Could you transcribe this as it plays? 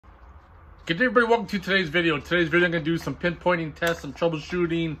Good day, everybody. Welcome to today's video. Today's video, I'm going to do some pinpointing tests, some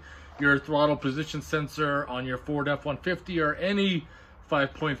troubleshooting your throttle position sensor on your Ford F-150 or any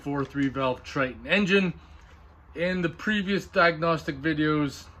 5.43 valve Triton engine. In the previous diagnostic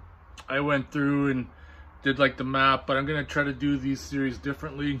videos, I went through and did like the map, but I'm going to try to do these series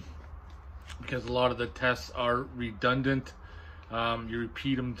differently because a lot of the tests are redundant. You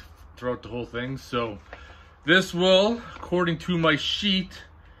repeat them throughout the whole thing. So this will, according to my sheet,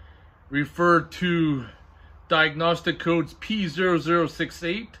 refer to diagnostic codes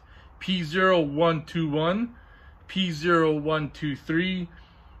P0068 P0121 P0123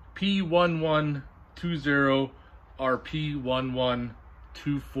 P1120 or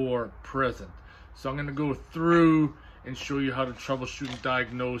P1124 present. So I'm going to go through and show you how to troubleshoot and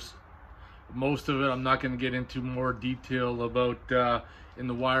diagnose most of it. I'm not going to get into more detail about in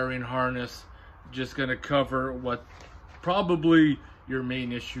the wiring harness. Just going to cover what probably your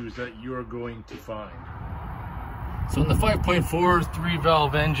main issues that you're going to find. So in the 5.43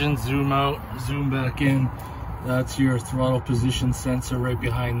 valve engine, zoom out, zoom back in. That's your throttle position sensor right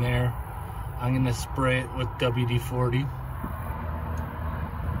behind there. I'm going to spray it with WD-40.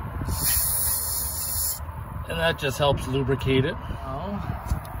 And that just helps lubricate it.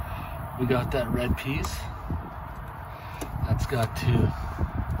 Now, we got that red piece. That's got to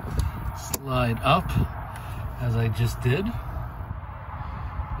slide up as I just did.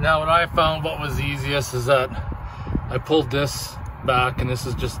 Now what I found what was easiest is that I pulled this back, and this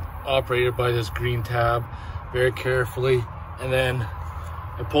is just operated by this green tab very carefully, and then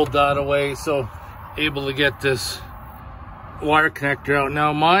I pulled that away, so able to get this wire connector out.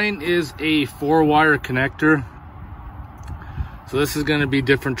 Now mine is a 4-wire connector, so this is going to be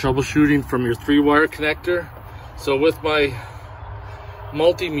different troubleshooting from your 3-wire connector. So with my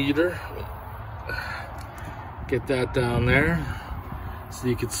multimeter, get that down there so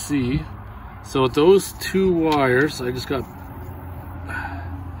you can see. So with those 2 wires, I just got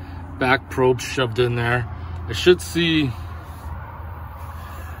back probes shoved in there. I should see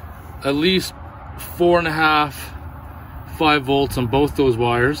at least 4.5, 5 volts on both those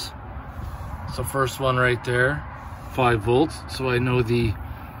wires. So first one right there, 5 volts. So I know the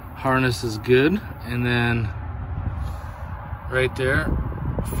harness is good. And then right there,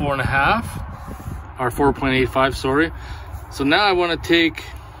 4.5 or 4.85, sorry. So now I want to take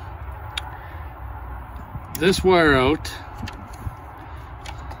this wire out,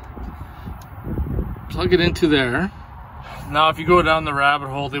 plug it into there. Now if you go down the rabbit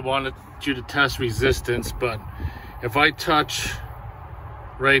hole, they wanted you to test resistance, but if I touch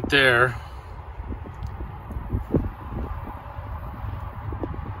right there,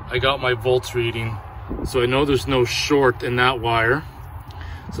 I got my volts reading, so I know there's no short in that wire.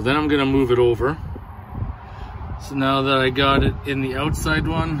 So then I'm going to move it over. So now that I got it in the outside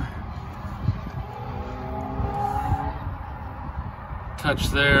one,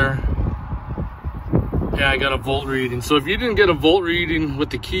 touch there. Yeah, I got a volt reading. So if you didn't get a volt reading with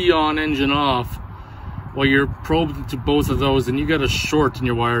the key on, engine off, well, you're probed to both of those, and you got a short in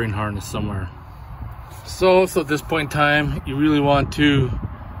your wiring harness somewhere. So at this point in time, you really want to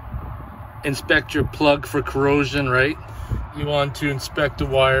inspect your plug for corrosion, right? You want to inspect the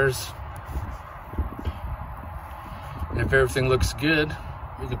wires. And if everything looks good,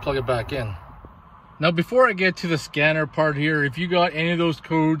 you can plug it back in. Now, before I get to the scanner part here, if you got any of those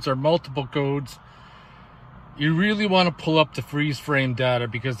codes or multiple codes, you really want to pull up the freeze frame data,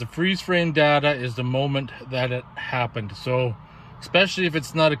 because the freeze frame data is the moment that it happened. So, especially if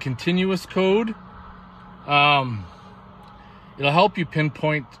it's not a continuous code, it'll help you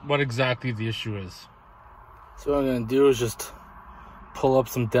pinpoint what exactly the issue is. So what I'm going to do is just pull up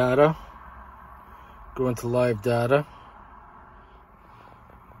some data, go into live data.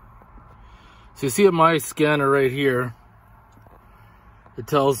 So you see at my scanner right here, it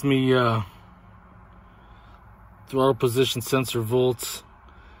tells me throttle position sensor volts,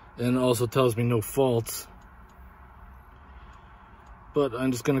 and also tells me no faults. But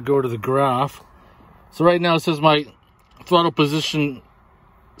I'm just going to go to the graph. So right now it says my throttle position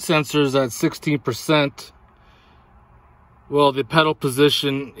sensor is at 16%. Well, the pedal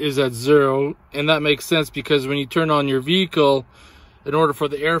position is at 0, and that makes sense because when you turn on your vehicle, in order for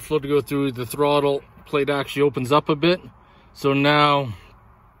the airflow to go through, the throttle plate actually opens up a bit. So now,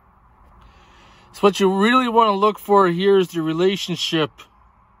 so what you really want to look for here is the relationship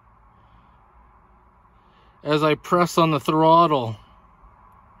as I press on the throttle.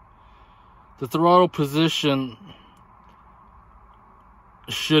 The throttle position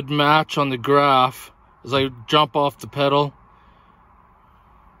should match on the graph as I jump off the pedal.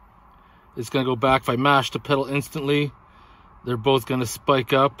 It's going to go back. If I mash the pedal instantly, they're both going to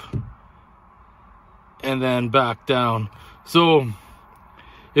spike up. and then back down. So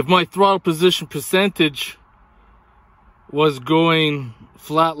if my throttle position percentage was going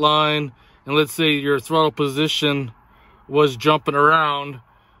flatline, and let's say your throttle position was jumping around,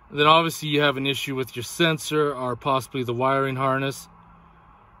 then obviously you have an issue with your sensor or possibly the wiring harness.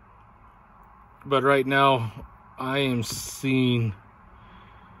 But right now I am seeing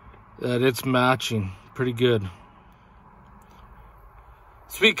that it's matching pretty good.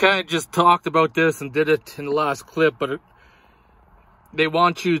 So we kind of just talked about this and did it in the last clip, but they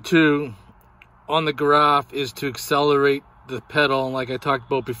want you to, on the graph, is to accelerate the pedal. And like I talked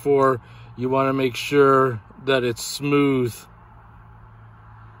about before, you want to make sure that it's smooth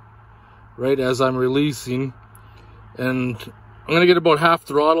right as I'm releasing. And I'm going to get about half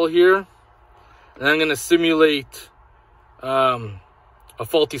throttle here, and I'm going to simulate a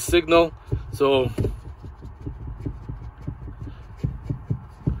faulty signal. So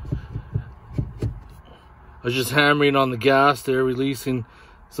I was just hammering on the gas there, releasing.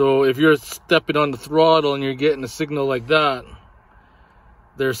 So if you're stepping on the throttle and you're getting a signal like that,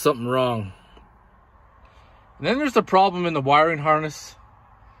 there's something wrong. And then there's the problem in the wiring harness.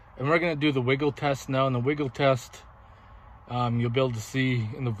 And we're going to do the wiggle test now. In the wiggle test, you'll be able to see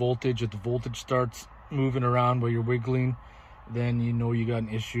in the voltage, if the voltage starts moving around while you're wiggling, then you know you got an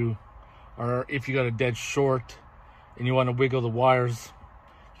issue. Or if you got a dead short and you want to wiggle the wires,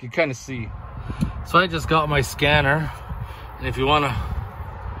 you can kind of see. So I just got my scanner, and if you want to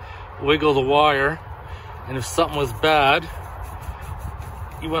wiggle the wire, and if something was bad,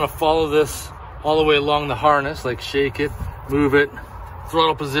 you want to follow this all the way along the harness, like shake it, move it,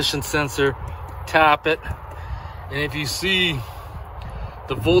 throttle position sensor, tap it, and if you see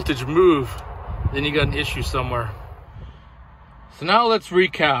the voltage move, then you got an issue somewhere. So now let's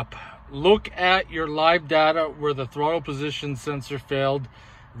recap. Look at your live data where the throttle position sensor failed.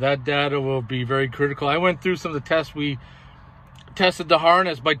 That data will be very critical. I went through some of the tests. We tested the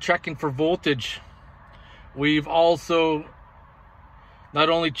harness by checking for voltage. We've also not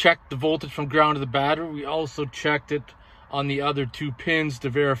only checked the voltage from ground to the battery, we also checked it on the other two pins to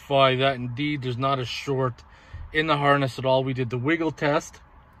verify that indeed there's not a short in the harness at all. We did the wiggle test,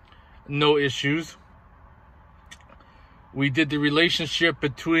 no issues. We did the relationship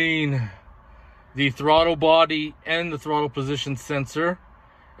between the throttle body and the throttle position sensor,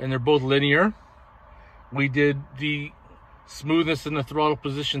 and they're both linear. We did the smoothness in the throttle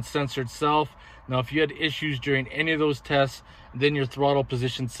position sensor itself. Now, if you had issues during any of those tests, then your throttle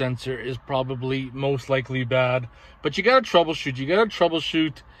position sensor is probably most likely bad. But you gotta troubleshoot. You gotta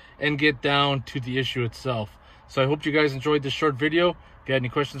troubleshoot and get down to the issue itself. So I hope you guys enjoyed this short video. If you had any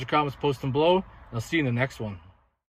questions or comments, post them below. And I'll see you in the next one.